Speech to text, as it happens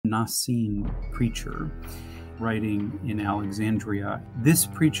Nicene preacher writing in Alexandria. This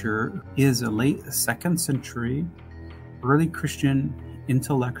preacher is a late 2nd century early Christian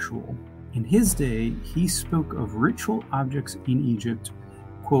intellectual. In his day, he spoke of ritual objects in Egypt,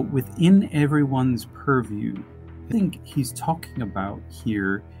 quote, within everyone's purview. I think he's talking about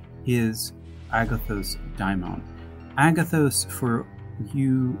here is Agathos Daimon. Agathos, for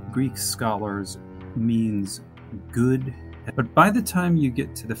you Greek scholars, means good. But by the time you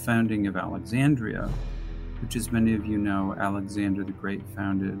get to the founding of Alexandria, which as many of you know, Alexander the Great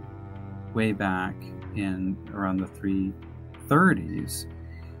founded way back in around the 330s,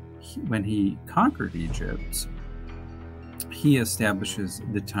 when he conquered Egypt, he establishes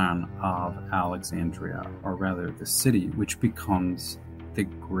the town of Alexandria, or rather the city, which becomes the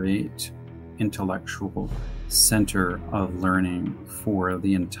great intellectual center of learning for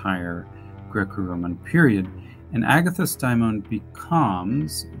the entire Greco-Roman period. And Agathos Daimon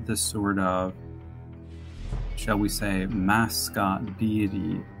becomes the sort of, shall we say, mascot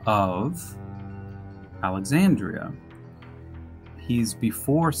deity of Alexandria. He's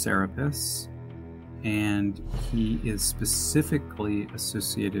before Serapis, and he is specifically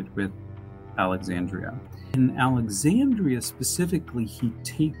associated with Alexandria. In Alexandria specifically, he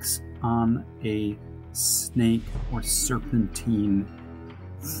takes on a snake or serpentine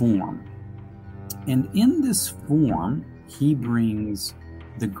form. And in this form, he brings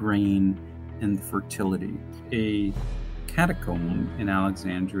the grain and the fertility. A catacomb in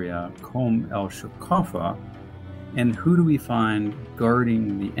Alexandria, Kom el Shakafa, and who do we find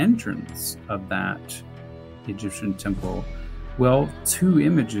guarding the entrance of that Egyptian temple? Well, 2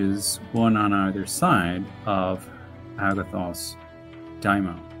 images, one on either side, of Agathos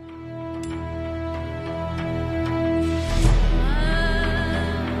Daimon.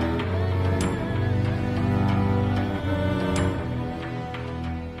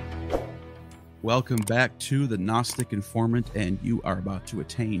 Welcome back to the Gnostic Informant, and you are about to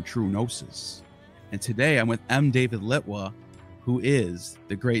attain true gnosis. And today I'm with M. David Litwa, who is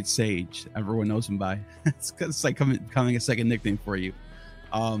the great sage. Everyone knows him by. It's like becoming a second nickname for you.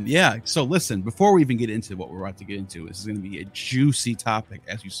 So listen, before we even get into what we're about to get into, this is going to be a juicy topic,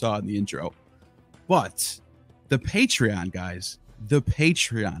 as you saw in the intro. But the Patreon, guys, the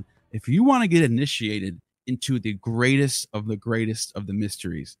Patreon. If you want to get initiated into the greatest of the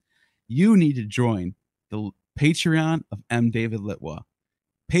mysteries, you need to join the Patreon of M. David Litwa.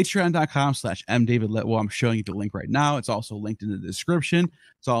 Patreon.com/MDavidLitwa. I'm showing you the link right now. It's also linked in the description.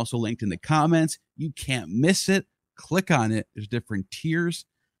 It's also linked in the comments. You can't miss it. Click on it. There's different tiers.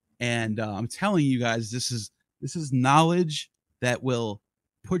 And I'm telling you guys, this is knowledge that will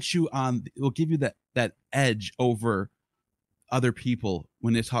put you on, will give you that edge over other people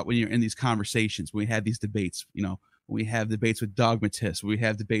when you're in these conversations, when we have these debates, when we have debates with dogmatists, when we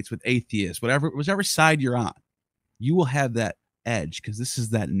have debates with atheists, whichever side you're on, you will have that edge, because this is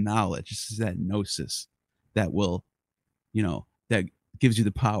that knowledge, this is that gnosis that will, that gives you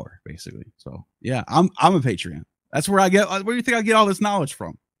the power, basically. So yeah, I'm a Patreon. That's where where do you think I get all this knowledge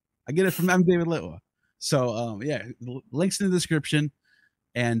from? I get it from M. David Litwa. So links in the description,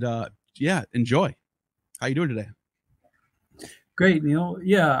 and enjoy. How you doing today? Great, Neil.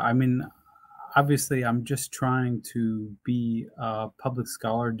 Yeah, I mean, obviously I'm just trying to be a public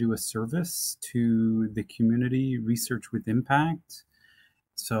scholar, do a service to the community, research with impact.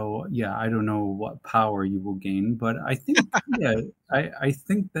 So yeah, I don't know what power you will gain, but I think I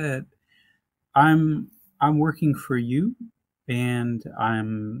think that I'm working for you, and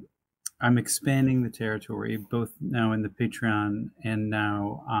I'm expanding the territory, both now in the Patreon and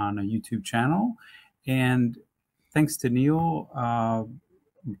now on a YouTube channel. And thanks to Neil,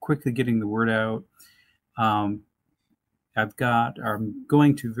 I'm quickly getting the word out. I'm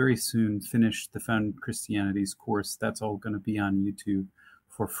going to very soon finish the Found Christianities course. That's all going to be on YouTube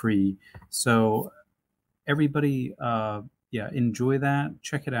for free. So everybody, enjoy that.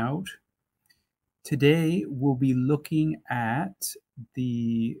 Check it out. Today, we'll be looking at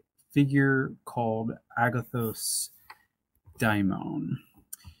the figure called Agathos Daimon.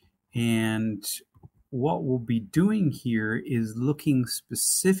 And what we'll be doing here is looking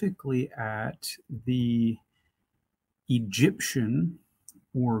specifically at the Egyptian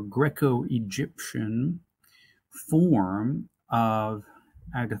or Greco-Egyptian form of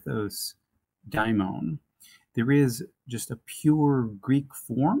Agathos Daimon. There is just a pure Greek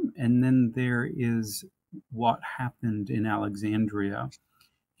form, and then there is what happened in Alexandria.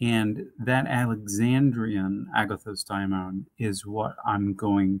 And that Alexandrian Agathos Daimon is what I'm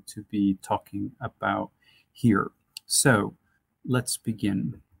going to be talking about here. So let's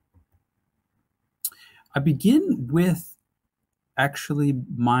begin. I begin with actually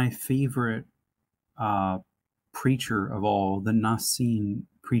my favorite uh, preacher of all, the Nicene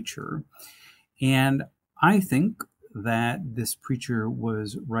preacher. And I think that this preacher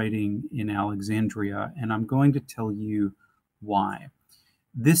was writing in Alexandria, and I'm going to tell you why.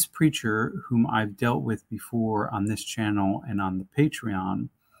 This preacher, whom I've dealt with before on this channel and on the Patreon,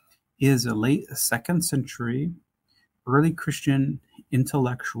 is a late second century early Christian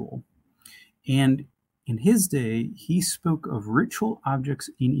intellectual. And in his day, he spoke of ritual objects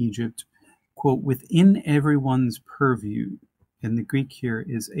in Egypt, quote, within everyone's purview. And the Greek here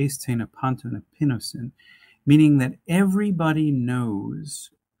is aistena panton epinosin, meaning that everybody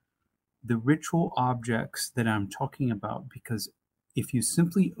knows the ritual objects that I'm talking about, because if you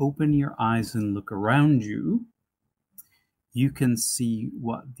simply open your eyes and look around you, you can see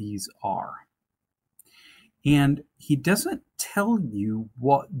what these are. And he doesn't tell you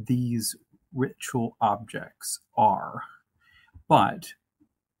what these ritual objects are, but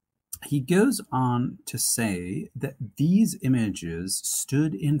he goes on to say that these images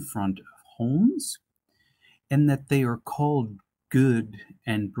stood in front of homes and that they are called good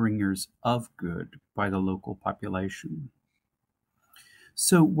and bringers of good by the local population.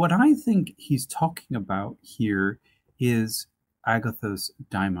 So what I think he's talking about here is agathos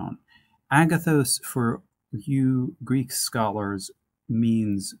daimon. Agathos, for you Greek scholars,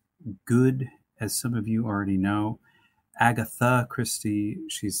 means good, as some of you already know. Agatha Christie,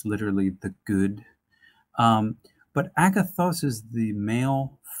 she's literally the good. But agathos is the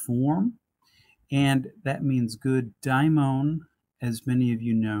male form, and that means good. Daimon, as many of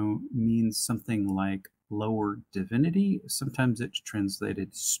you know, means something like lower divinity. Sometimes it's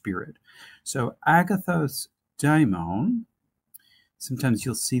translated spirit. So agathos daimon, sometimes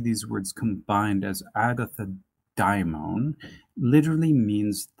you'll see these words combined as agatha daimon, literally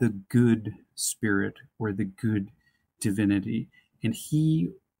means the good spirit or the good divinity. And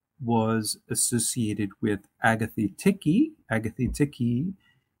he was associated with Agatha Tiki. Agatha Tiki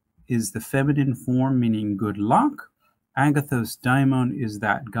is the feminine form, meaning good luck. Agathos daimon is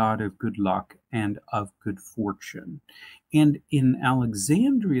that god of good luck and of good fortune. And in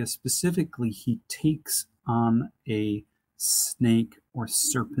Alexandria specifically, he takes on a snake or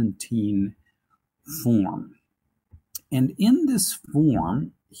serpentine form. And in this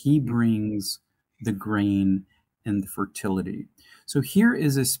form, he brings the grain and the fertility. So here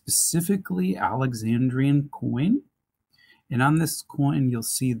is a specifically Alexandrian coin. And on this coin, you'll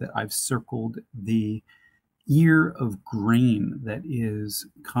see that I've circled the ear of grain that is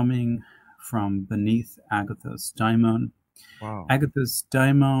coming from beneath Agathos daimon. Wow. Agathos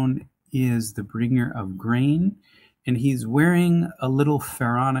daimon is the bringer of grain, and he's wearing a little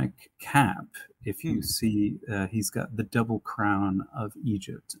pharaonic cap. If you see, he's got the double crown of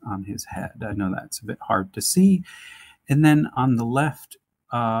Egypt on his head. I know that's a bit hard to see. And then on the left,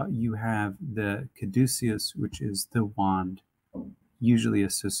 you have the caduceus, which is the wand usually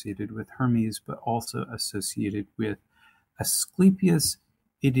associated with Hermes, but also associated with Asclepius.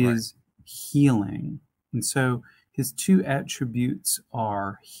 It is healing. And so his two attributes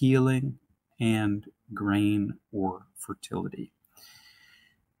are healing and grain or fertility.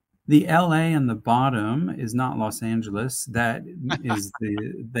 The LA on the bottom is not Los Angeles. That is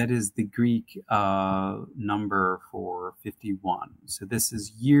the Greek number for 51. So this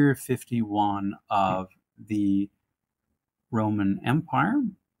is year 51 of the Roman Empire.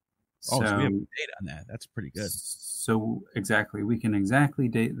 So we have a date on that. That's pretty good. So exactly, we can exactly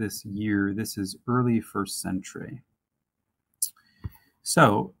date this year. This is early 1st century.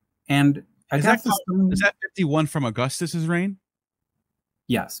 So, and is that 51 from Augustus's reign?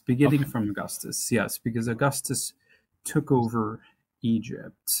 Yes, beginning from Augustus. Yes, because Augustus took over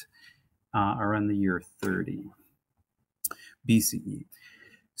Egypt around the year 30 BCE.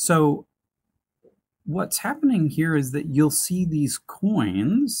 So what's happening here is that you'll see these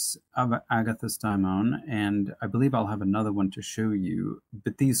coins of Agathos daimon, and I believe I'll have another one to show you.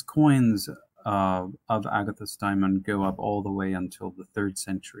 But these coins of Agathos daimon go up all the way until the 3rd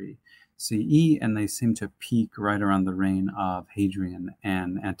century CE, and they seem to peak right around the reign of Hadrian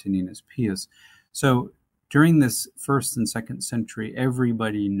and Antoninus Pius. So during this 1st and 2nd century,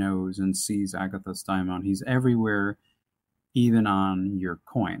 everybody knows and sees Agathos daimon. He's everywhere, even on your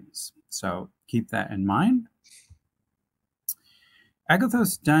coins. So keep that in mind.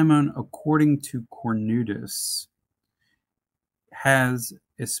 Agathos daimon, according to Cornutus, has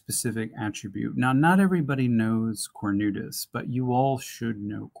a specific attribute. Now, not everybody knows Cornutus, but you all should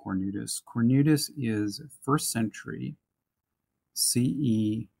know Cornutus. Cornutus is 1st century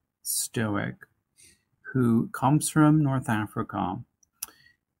CE Stoic who comes from North Africa,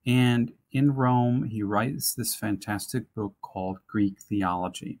 and in Rome, he writes this fantastic book called Greek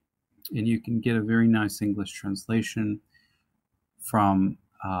Theology. And you can get a very nice English translation from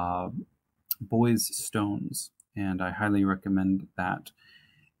Boys Stones, and I highly recommend that.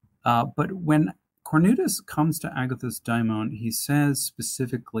 But when Cornutus comes to Agathos Daimon, he says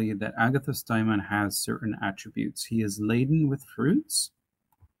specifically that Agathos Daimon has certain attributes. He is laden with fruits,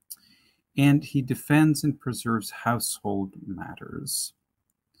 and he defends and preserves household matters,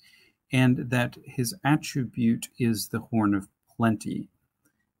 and that his attribute is the horn of plenty,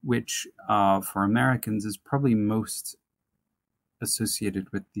 which for Americans is probably most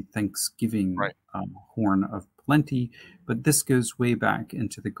associated with the Thanksgiving horn of plenty, but this goes way back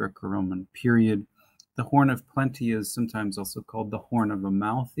into the Greco-Roman period. The horn of plenty is sometimes also called the horn of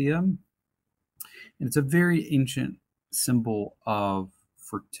Amalthea, and it's a very ancient symbol of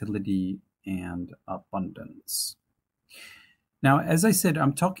fertility and abundance. Now, as I said,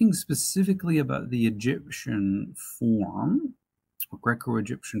 I'm talking specifically about the Egyptian form, or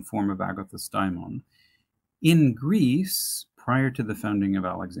Greco-Egyptian form of Agathos Daimon. In Greece, prior to the founding of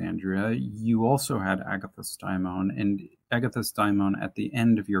Alexandria, you also had Agathos Daimon, and Agathos Daimon, at the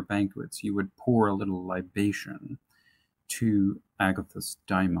end of your banquets, you would pour a little libation to Agathos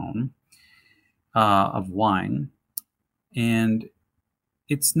Daimon of wine. And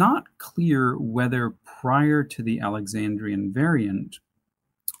it's not clear whether prior to the Alexandrian variant,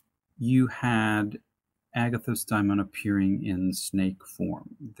 you had Agathos Daimon appearing in snake form.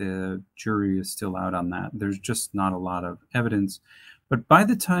 The jury is still out on that. There's just not a lot of evidence. But by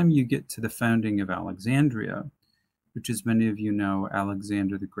the time you get to the founding of Alexandria, which, as many of you know,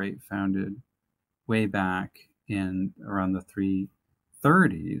 Alexander the Great founded way back in around the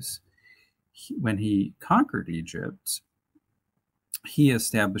 330s, when he conquered Egypt, he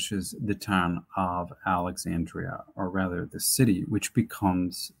establishes the town of Alexandria, or rather the city, which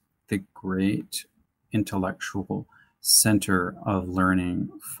becomes the great intellectual center of learning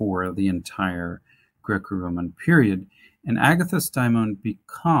for the entire Greco-Roman period. And Agathos Daimon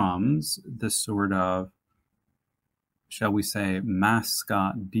becomes the sort of, shall we say,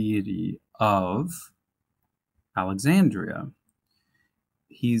 mascot deity of Alexandria.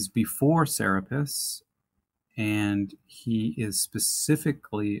 He's before Serapis, and he is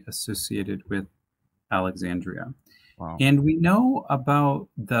specifically associated with Alexandria. Wow. And we know about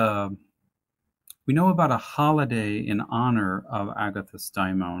a holiday in honor of Agathos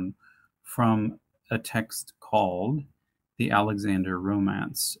Daimon from a text called the Alexander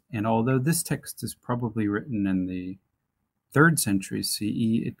Romance. And although this text is probably written in the 3rd century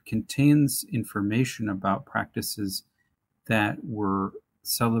CE, it contains information about practices that were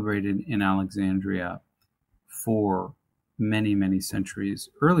celebrated in Alexandria for many, many centuries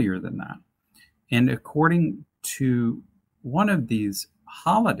earlier than that. And according to one of these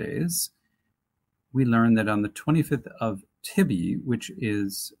holidays, we learn that on the 25th of Tibi, which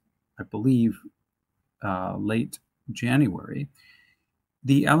is, I believe, late January,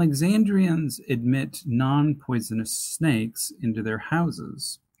 the Alexandrians admit non-poisonous snakes into their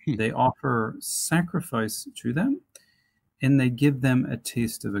houses. They offer sacrifice to them, and they give them a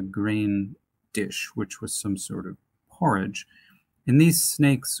taste of a grain dish, which was some sort of porridge. And these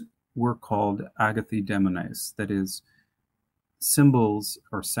snakes were called agathidæmones, that is, symbols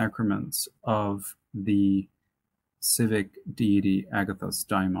or sacraments of the civic deity Agathos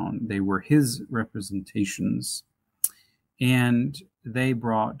Daimon. They were his representations, and they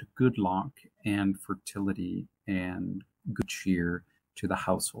brought good luck and fertility and good cheer to the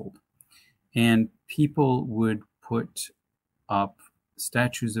household. And people would put up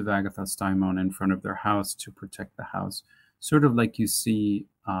statues of Agathos Daimon in front of their house to protect the house, sort of like you see,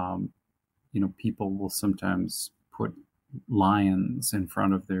 people will sometimes put lions in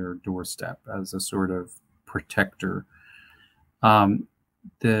front of their doorstep as a sort of protector.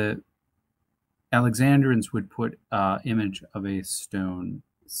 The Alexandrians would put an image of a stone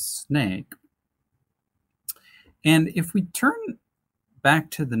snake. And if we turn back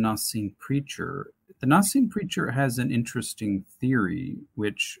to the Nicene Preacher, the Nicene Preacher has an interesting theory,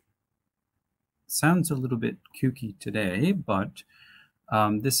 which sounds a little bit kooky today, but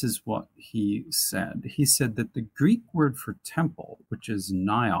this is what he said. He said that the Greek word for temple, which is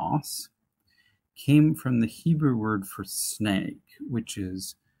naos, came from the Hebrew word for snake, which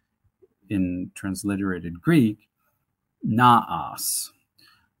is, in transliterated Greek, naas,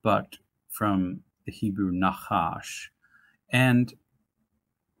 but from the Hebrew nachash. And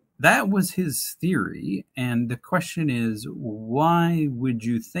that was his theory. And the question is, why would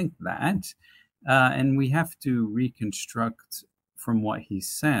you think that? And we have to reconstruct from what he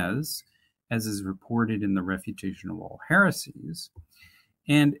says, as is reported in the Refutation of All Heresies.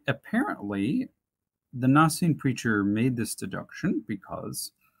 And apparently, the Nicene preacher made this deduction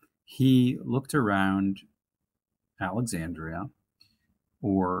because he looked around Alexandria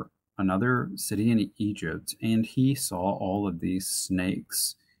or another city in Egypt, and he saw all of these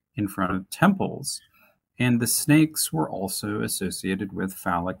snakes in front of temples. And the snakes were also associated with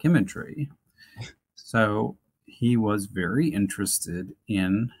phallic imagery. So he was very interested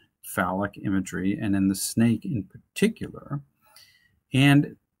in phallic imagery and in the snake in particular.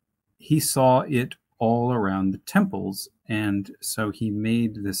 And he saw it all around the temples. And so he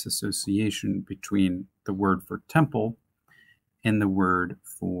made this association between the word for temple and the word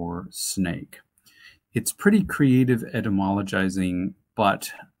for snake. It's pretty creative etymologizing, but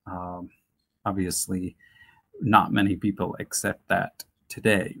obviously not many people accept that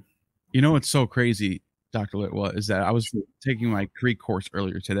today. You know what's so crazy, Dr. Litwa, is that I was taking my Greek course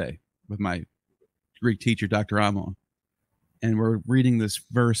earlier today with my Greek teacher, Dr. Amon, and we're reading this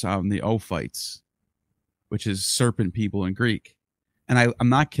verse on the Ophites, which is serpent people in Greek. And I'm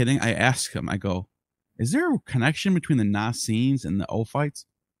not kidding. I asked him, I go, is there a connection between the Nasenes and the Ophites?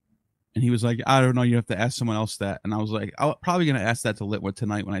 And he was like, I don't know. You have to ask someone else that. And I was like, I'm probably going to ask that to Litwa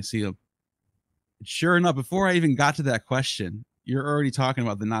tonight when I see him. Sure enough, before I even got to that question, you're already talking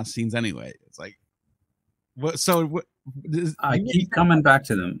about the Nasenes anyway. It's like, what? So what? I keep coming back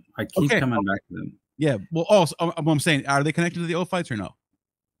to them. Coming back to them. Yeah. Well, also, I'm saying, are they connected to the Ophites or no?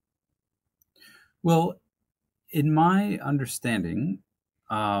 Well, in my understanding,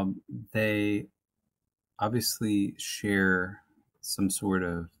 they obviously share some sort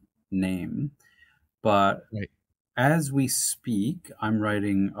of name, but right. As we speak, I'm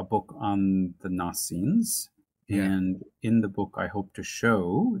writing a book on the Nasenes, and in the book, I hope to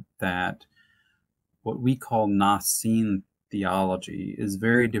show that what we call Nasene theology is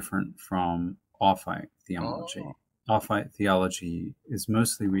very different from Ophite theology. Ophite theology is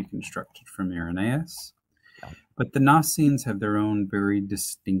mostly reconstructed from Irenaeus, but the Nasenes have their own very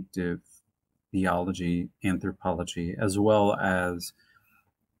distinctive theology, anthropology, as well as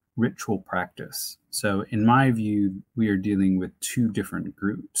ritual practice. So in my view, we are dealing with two different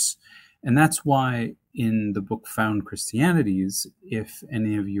groups. And that's why in the book Found Christianities, if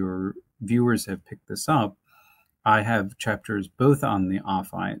any of your viewers have picked this up, I have chapters both on the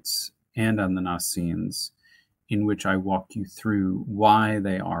Ophites and on the Nasenes, in which I walk you through why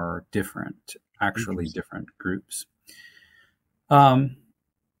they are different, actually different groups.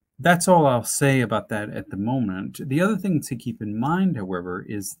 That's all I'll say about that at the moment. The other thing to keep in mind, however,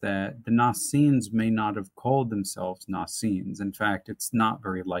 is that the Nasenes may not have called themselves Nasenes. In fact, it's not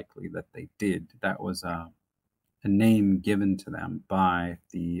very likely that they did. That was a name given to them by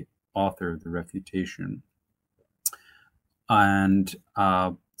the author of the Refutation. And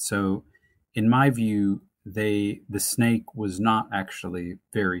so, in my view, the snake was not actually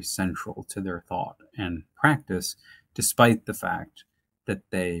very central to their thought and practice, despite the fact that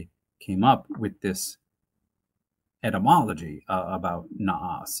they came up with this etymology about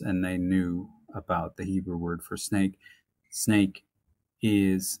naas, and they knew about the Hebrew word for snake. Snake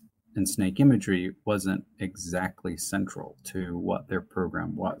is, and snake imagery wasn't exactly central to what their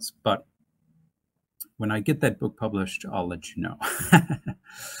program was. But when I get that book published, I'll let you know.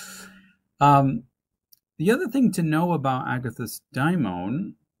 The other thing to know about Agathos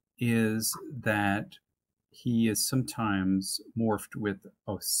Daimon is that he is sometimes morphed with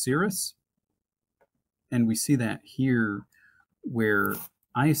Osiris. And we see that here where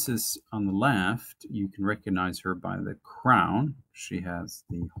Isis on the left, you can recognize her by the crown. She has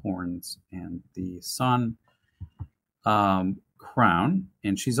the horns and the sun crown.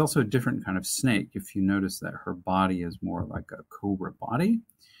 And she's also a different kind of snake. If you notice that her body is more like a cobra body.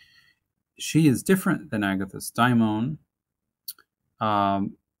 She is different than Agathos Daimon,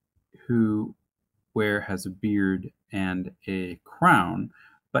 who has a beard and a crown.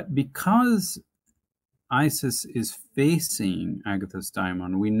 But because Isis is facing Agathos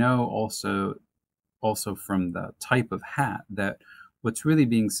Daimon, we know also from the type of hat that what's really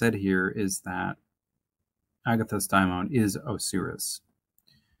being said here is that Agathos Daimon is Osiris,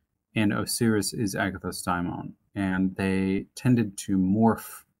 and Osiris is Agathos Daimon, and they tended to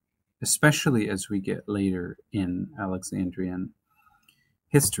morph, especially as we get later in Alexandrian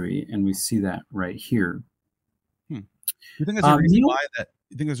history, and we see that right here. You think there's a reason why that?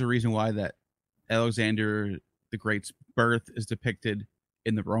 You think there's a reason why that Alexander the Great's birth is depicted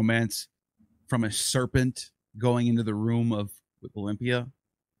in the romance from a serpent going into the room with Olympia,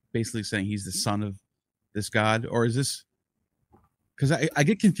 basically saying he's the son of this god? Or is this because I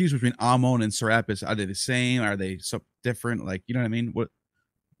get confused between Ammon and Serapis? Are they the same? Are they so different? Like, you know what I mean?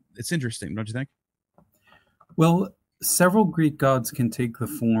 It's interesting, don't you think? Well, several Greek gods can take the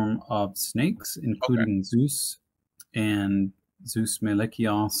form of snakes, Okay. including Zeus, and Zeus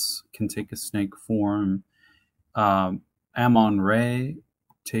Melikios can take a snake form. Amon-Ra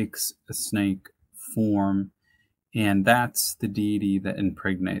takes a snake form, and that's the deity that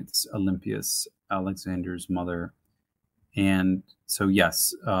impregnates Olympias, Alexander's mother. And so,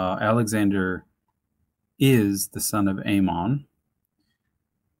 yes, Alexander is the son of Ammon.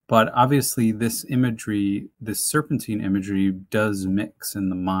 But obviously, this imagery, this serpentine imagery, does mix in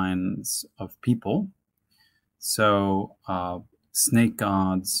the minds of people. So, snake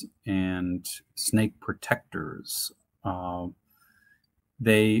gods and snake protectors,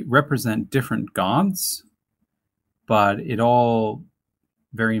 they represent different gods, but it all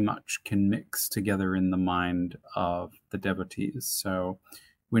very much can mix together in the mind of the devotees. So,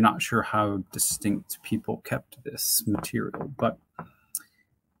 we're not sure how distinct people kept this material, but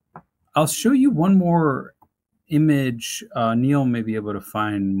I'll show you one more image. Neil may be able to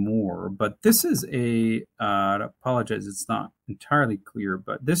find more, but this is I apologize, it's not entirely clear,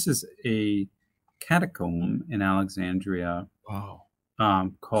 but this is a catacomb in Alexandria. Wow.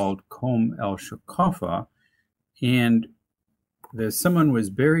 Called Kom El Shakafa, and someone was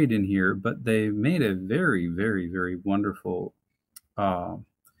buried in here, but they made a very, very, very wonderful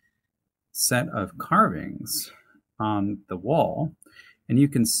set of carvings on the wall. And you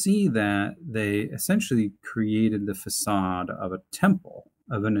can see that they essentially created the facade of a temple,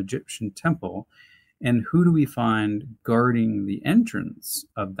 of an Egyptian temple. And who do we find guarding the entrance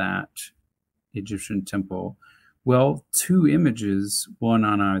of that Egyptian temple? Well, two images, one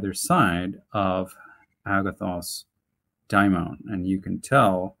on either side of Agathos Daimon. And you can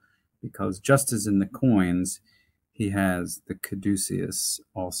tell because just as in the coins, he has the caduceus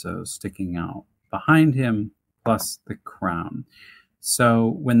also sticking out behind him, plus the crown.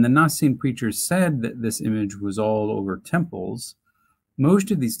 So when the Nicene preachers said that this image was all over temples,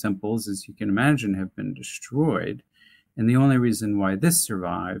 most of these temples, as you can imagine, have been destroyed. And the only reason why this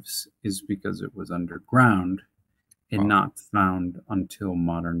survives is because it was underground and not found until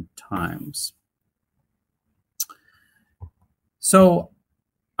modern times. So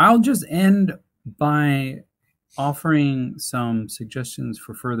I'll just end by offering some suggestions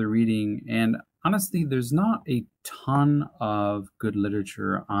for further reading. And honestly, there's not a ton of good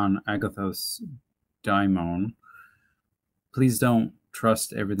literature on Agathos Daimon. Please don't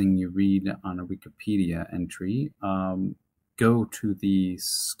trust everything you read on a Wikipedia entry. Go to the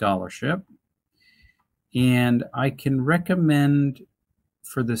scholarship. And I can recommend,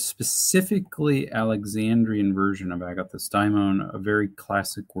 for the specifically Alexandrian version of Agathos Daimon, a very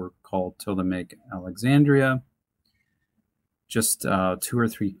classic work called Ptolemaic Alexandria. Just 2 or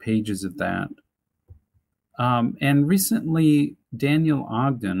 3 pages of that. And recently, Daniel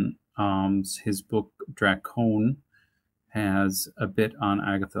Ogden, his book Dracon, has a bit on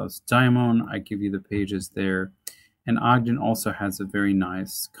Agathos Daimon. I give you the pages there. And Ogden also has a very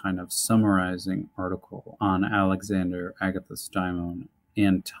nice kind of summarizing article on Alexander, Agathos Daimon,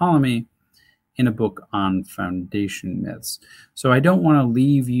 and Ptolemy in a book on foundation myths. So I don't want to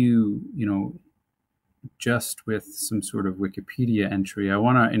leave you, just with some sort of Wikipedia entry. I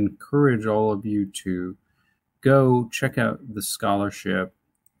want to encourage all of you to go check out the scholarship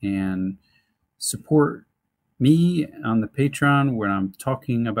and support me on the Patreon when I'm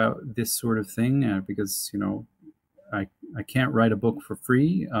talking about this sort of thing, because, I can't write a book for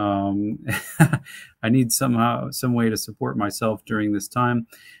free. I need some way to support myself during this time.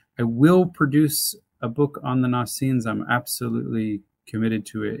 I will produce a book on the Nassins. I'm absolutely committed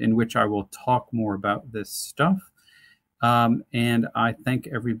to it, in which I will talk more about this stuff. And I thank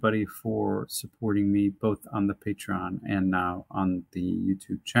everybody for supporting me both on the Patreon and now on the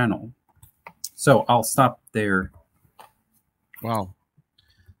YouTube channel. So I'll stop there. Wow.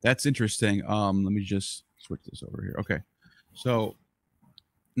 That's interesting. Let me just switch this over here. Okay. So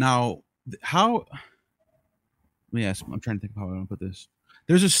now let me ask, I'm trying to think of how I want to put this.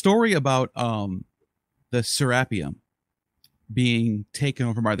 There's a story about the Serapeum being taken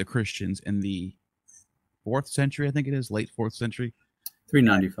over by the Christians in the 4th century, I think it is, late 4th century.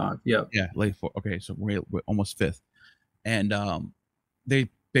 395. Yeah. Yeah, late 4th. Okay, so we're almost 5th. And they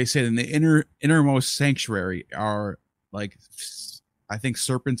say in the innermost sanctuary are, like, I think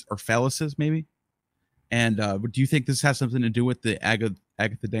serpents or phalluses maybe. And do you think this has something to do with the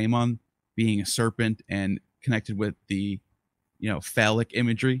Agatha Daimon being a serpent and connected with the, phallic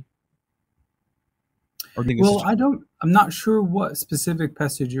imagery? Or well, I'm not sure what specific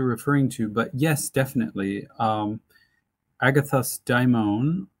passage you're referring to, but yes, definitely. Agathos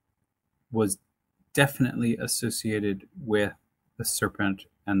Daimon was definitely associated with the serpent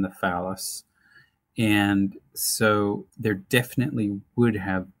and the phallus. And so there definitely would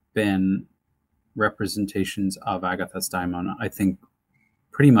have been representations of Agatha's daimon, I think,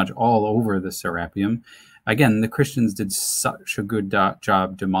 pretty much all over the Serapeum. Again, the Christians did such a good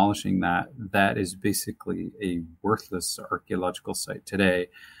job demolishing that. That is basically a worthless archaeological site today,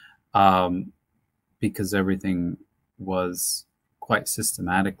 because everything was quite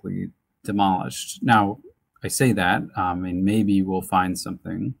systematically demolished. Now, I say that, and maybe we'll find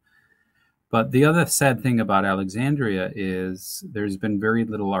something. But the other sad thing about Alexandria is there's been very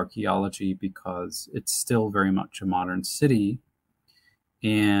little archaeology because it's still very much a modern city,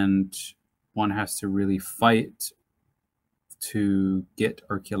 and one has to really fight to get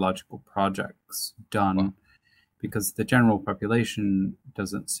archaeological projects done because the general population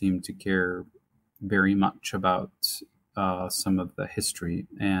doesn't seem to care very much about some of the history,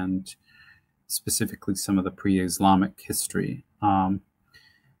 and specifically some of the pre-Islamic history.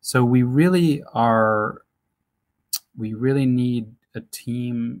 So we really need a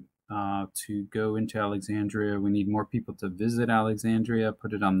team to go into Alexandria. We need more people to visit Alexandria,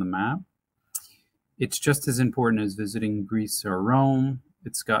 put it on the map. It's just as important as visiting Greece or Rome.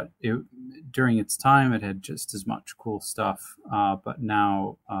 During its time, it had just as much cool stuff, but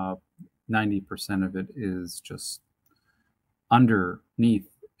now 90% of it is just underneath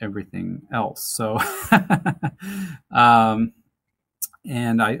everything else. So,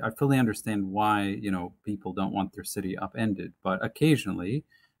 and I fully understand why, people don't want their city upended, but occasionally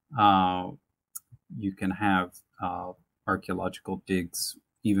you can have archaeological digs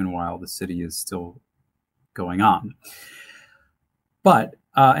even while the city is still going on. But,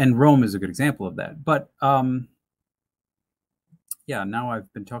 and Rome is a good example of that. But yeah, now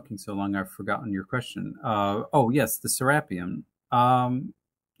I've been talking so long, I've forgotten your question. Oh, yes, the Serapeum.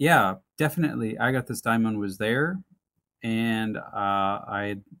 Yeah, definitely. Agatha's daimon was there, and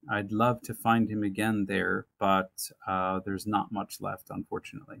I'd love to find him again there, but there's not much left,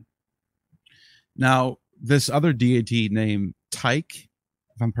 unfortunately. Now, this other deity named Tyche,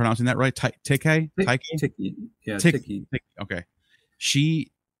 if I'm pronouncing that right, Tyche? Tyche. Yeah, Tyche. Okay.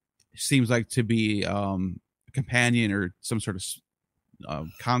 She seems like to be a companion or some sort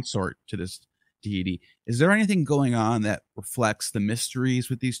of consort to this deity. Is there anything going on that reflects the mysteries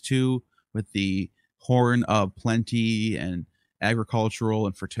with these two, with the horn of plenty and agricultural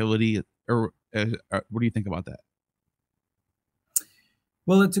and fertility? Or what do you think about that?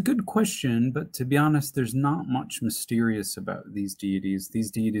 Well, it's a good question, but to be honest, there's not much mysterious about these deities.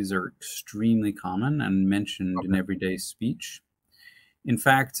 These deities are extremely common and mentioned in everyday speech. In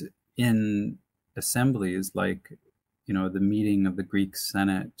fact, in assemblies like, the meeting of the Greek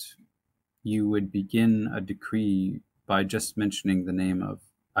Senate, you would begin a decree by just mentioning the name of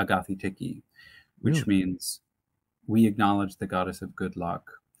Agathi Tyche, which means we acknowledge the goddess of good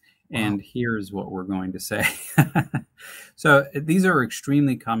luck. Wow. And here's what we're going to say. So these are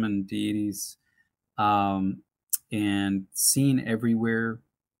extremely common deities, and seen everywhere.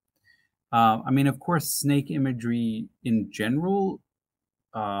 Of course, snake imagery in general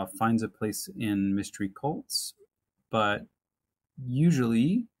finds a place in mystery cults, but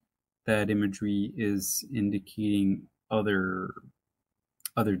usually that imagery is indicating other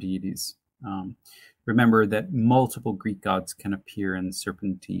deities. Remember that multiple Greek gods can appear in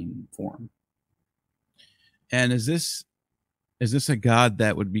serpentine form. And is this a god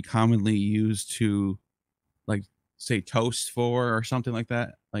that would be commonly used to, like, say, toast for or something like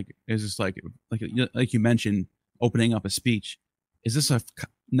that? Like, is this like you mentioned, opening up a speech? Is this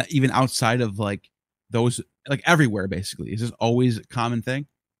even outside of like those, like everywhere basically? Is this always a common thing?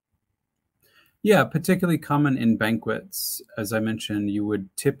 Yeah, particularly common in banquets. As I mentioned, you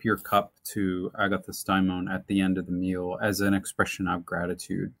would tip your cup to Agatha's daimon at the end of the meal as an expression of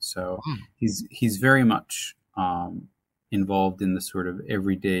gratitude. So he's very much involved in the sort of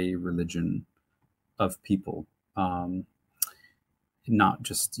everyday religion of people, not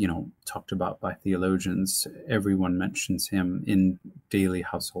just talked about by theologians. Everyone mentions him in daily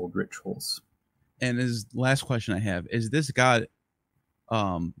household rituals. And his last question I have is: this god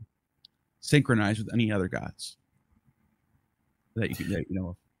synchronized with any other gods that you know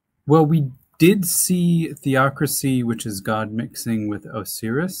of? Well, we did see theocracy, which is God mixing with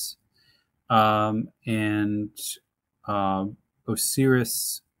Osiris, and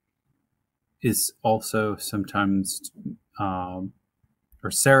Osiris is also sometimes, or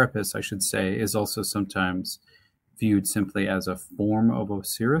Serapis, I should say, is also sometimes viewed simply as a form of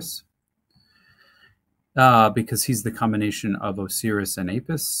Osiris. Because he's the combination of Osiris and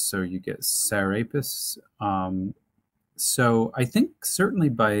Apis, so you get Serapis. So I think certainly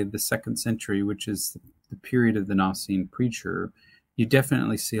by the 2nd century, which is the period of the Nicene preacher, you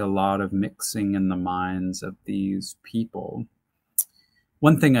definitely see a lot of mixing in the minds of these people.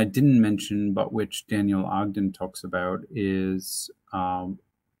 One thing I didn't mention, but which Daniel Ogden talks about, is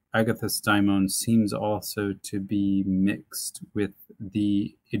Agathos Daimon seems also to be mixed with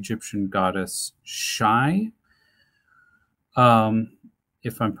the Egyptian goddess Shai,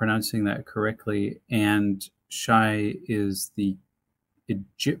 if I'm pronouncing that correctly. And Shai is the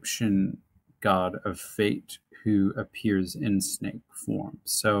Egyptian god of fate who appears in snake form.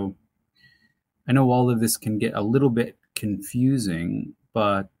 So I know all of this can get a little bit confusing,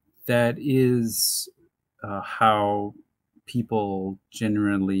 but that is how people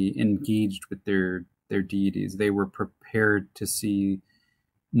generally engaged with their deities. They were prepared to see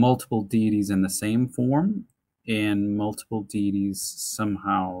multiple deities in the same form and multiple deities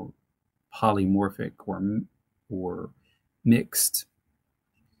somehow polymorphic or mixed.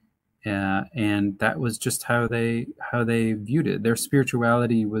 And that was just how they viewed it. Their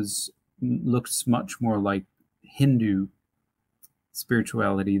spirituality looks much more like Hindu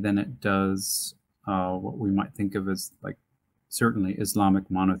spirituality than it does what we might think of as, like, certainly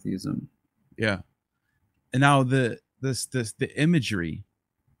Islamic monotheism. Yeah. And now the imagery,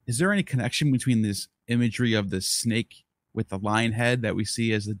 is there any connection between this imagery of the snake with the lion head that we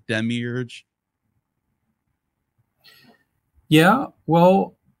see as the demiurge? Yeah,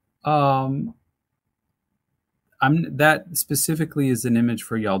 well, that specifically is an image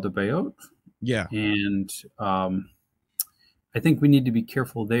for Yaldabaoth. Yeah. And I think we need to be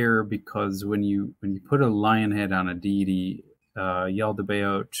careful there, because when you put a lion head on a deity,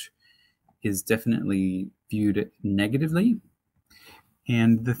 Yaldabaoth is definitely viewed negatively.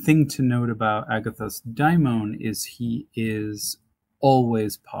 And the thing to note about Agathos Daimon is he is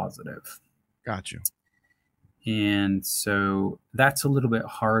always positive. Gotcha. And so that's a little bit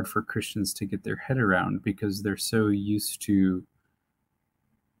hard for Christians to get their head around, because they're so used to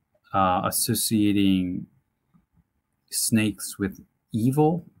associating snakes with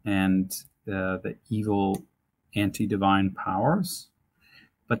evil and the evil anti-divine powers.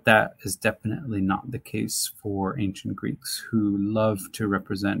 But that is definitely not the case for ancient Greeks, who love to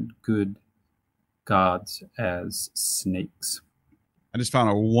represent good gods as snakes. I just found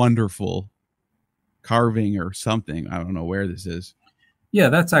a wonderful carving or something. I don't know where this is. Yeah,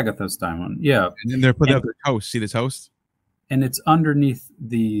 that's Agathos Daimon. Yeah. And then they're putting up their toast. See the toast? And it's underneath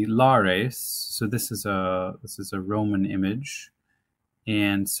the Lares. So this is a Roman image.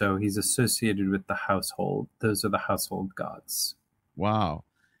 And so he's associated with the household. Those are the household gods. Wow.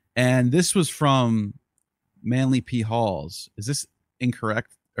 And this was from Manly P. Halls. Is this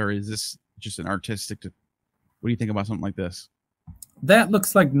incorrect, or is this just an artistic? What do you think about something like this? That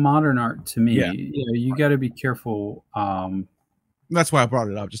looks like modern art to me. Yeah. You got to be careful. That's why I brought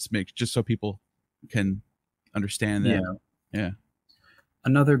it up, just so people can understand that. Yeah.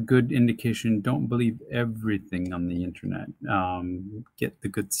 Another good indication: don't believe everything on the internet. Get the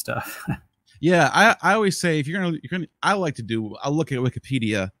good stuff. Yeah, I always say, if you're gonna, I'll look at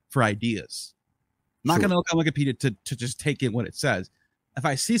Wikipedia for ideas. I'm not gonna look on Wikipedia to just take in what it says. If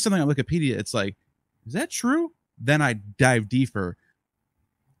I see something on Wikipedia, it's like, is that true? Then I dive deeper.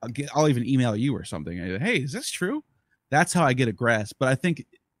 I'll even email you or something. Hey, is this true? That's how I get a grasp. But I think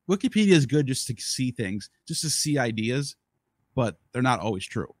Wikipedia is good just to see things, just to see ideas, but they're not always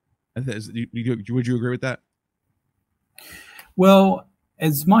true. Would you agree with that? Well,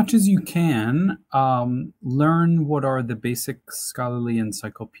 as much as you can, learn what are the basic scholarly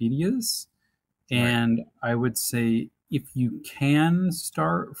encyclopedias. And right. I would say, if you can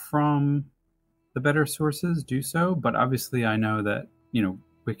start from the better sources, do so. But obviously, I know that,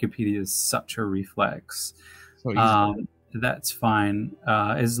 Wikipedia is such a reflex. So that's fine,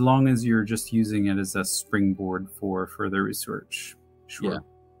 as long as you're just using it as a springboard for further research. Sure. Yeah.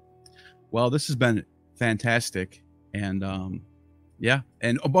 Well, this has been fantastic. And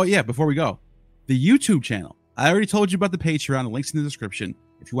before we go, the YouTube channel. I already told you about the Patreon. The link's in the description.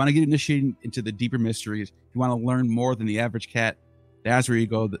 If you want to get initiated into the deeper mysteries, if you want to learn more than the average cat, that's where you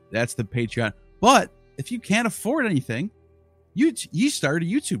go. That's the Patreon. But if you can't afford anything, you start a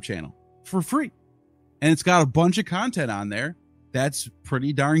YouTube channel for free. And it's got a bunch of content on there that's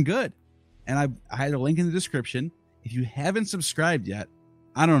pretty darn good. And I had a link in the description. If you haven't subscribed yet,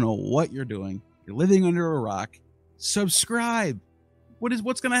 I don't know what you're doing. You're living under a rock. Subscribe.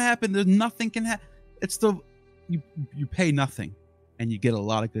 What's going to happen? There's nothing can happen. It's you pay nothing and you get a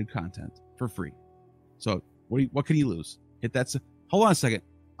lot of good content for free. So what can you lose? Hit that. Hold on a second.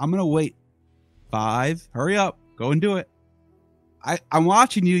 I'm going to wait. 5. Hurry up. Go and do it. I'm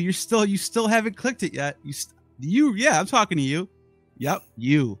watching you. You still haven't clicked it yet. Yeah, I'm talking to you. Yep.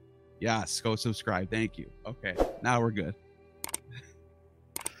 You. Yes. Go subscribe. Thank you. Okay. Now we're good.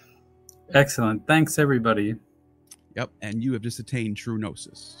 Excellent. Thanks, everybody. Yep, and you have just attained true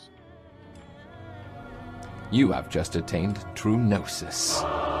gnosis. You have just attained true gnosis.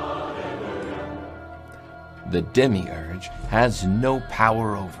 The demiurge has no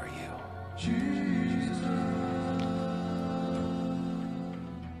power over you.